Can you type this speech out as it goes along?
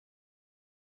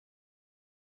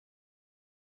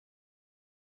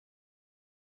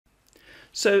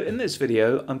So in this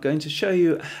video, I'm going to show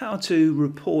you how to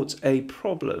report a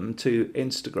problem to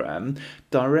Instagram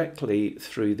directly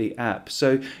through the app.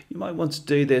 So you might want to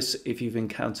do this if you've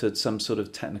encountered some sort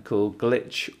of technical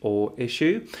glitch or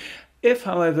issue. If,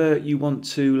 however, you want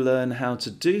to learn how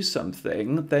to do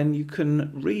something, then you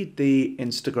can read the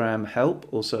Instagram help,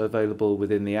 also available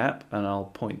within the app, and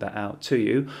I'll point that out to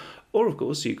you. Or, of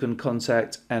course, you can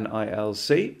contact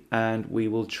NILC and we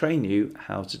will train you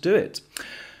how to do it.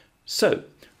 So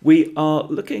we are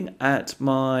looking at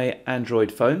my Android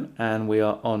phone and we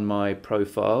are on my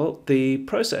profile. The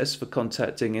process for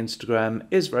contacting Instagram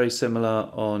is very similar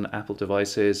on Apple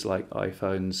devices like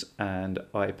iPhones and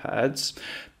iPads.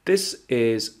 This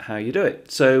is how you do it.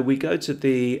 So we go to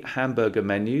the Hamburger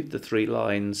menu, the three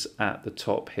lines at the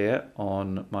top here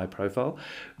on my profile.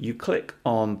 You click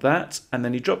on that and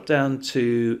then you drop down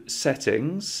to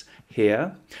settings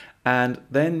here. And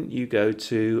then you go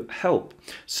to help.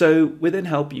 So within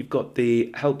help, you've got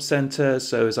the help center.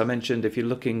 So as I mentioned, if you're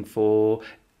looking for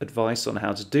advice on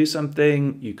how to do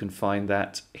something, you can find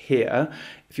that here.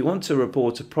 If you want to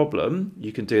report a problem,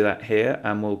 you can do that here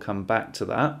and we'll come back to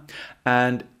that.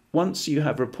 And once you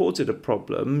have reported a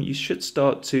problem, you should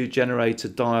start to generate a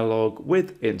dialogue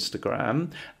with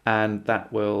Instagram and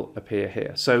that will appear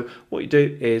here. So what you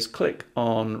do is click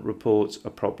on report a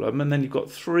problem and then you've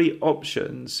got three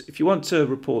options. If you want to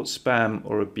report spam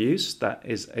or abuse, that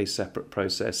is a separate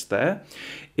process there.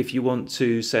 If you want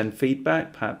to send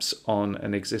feedback, perhaps on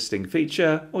an existing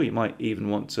feature, or you might even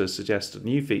want to suggest a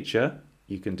new feature,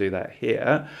 you can do that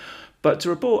here. But to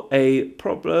report a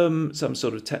problem, some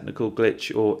sort of technical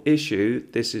glitch or issue,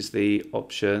 this is the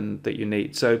option that you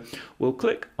need. So we'll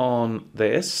click on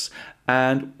this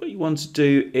and what you want to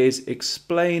do is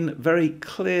explain very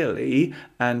clearly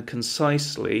and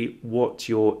concisely what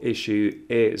your issue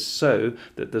is so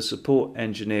that the support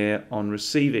engineer on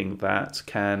receiving that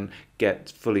can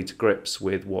get fully to grips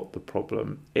with what the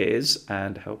problem is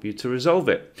and help you to resolve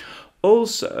it.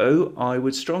 Also, I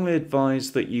would strongly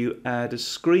advise that you add a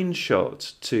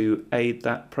screenshot to aid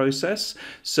that process.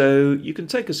 So you can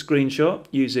take a screenshot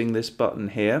using this button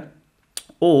here,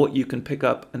 or you can pick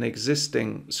up an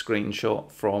existing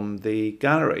screenshot from the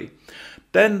gallery.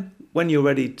 Then when you're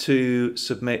ready to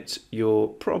submit your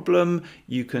problem,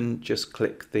 you can just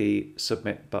click the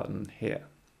submit button here.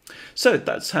 So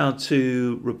that's how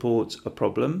to report a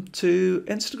problem to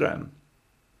Instagram.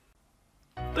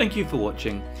 Thank you for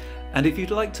watching. And if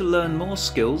you'd like to learn more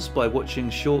skills by watching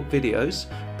short videos,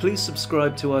 please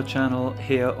subscribe to our channel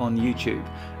here on YouTube.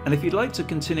 And if you'd like to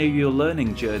continue your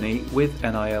learning journey with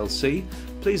NILC,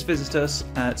 please visit us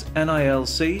at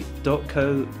nilc.co.uk.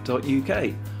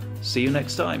 See you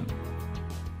next time.